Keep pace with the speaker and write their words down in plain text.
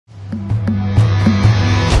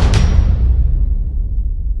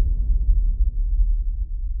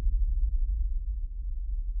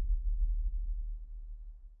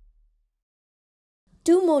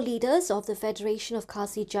more leaders of the Federation of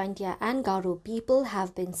Khasi, Jaintia and Garo People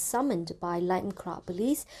have been summoned by Laitumkhrah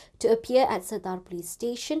police to appear at Sadar Police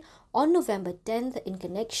Station on November 10th in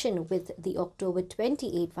connection with the October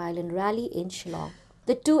 28 violent rally in Shillong.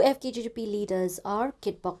 The two FKJGP leaders are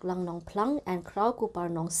Kitbok Lang Nong Plang and Krau Kupar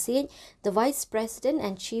Nong Sen, the Vice President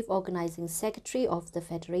and Chief Organizing Secretary of the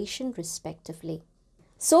Federation, respectively.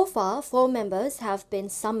 So far, 4 members have been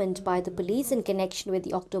summoned by the police in connection with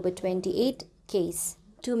the October 28 case.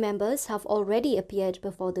 2 members have already appeared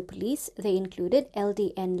before the police. They included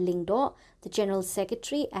LDN Lingdo, the General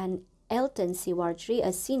Secretary, and Elton Siwarjri,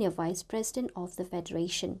 a Senior Vice President of the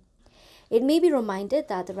Federation. It may be reminded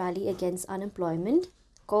that the rally against unemployment,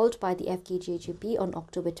 called by the FKJGP on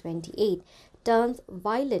October 28, turned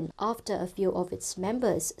violent after a few of its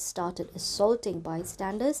members started assaulting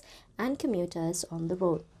bystanders and commuters on the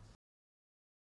road.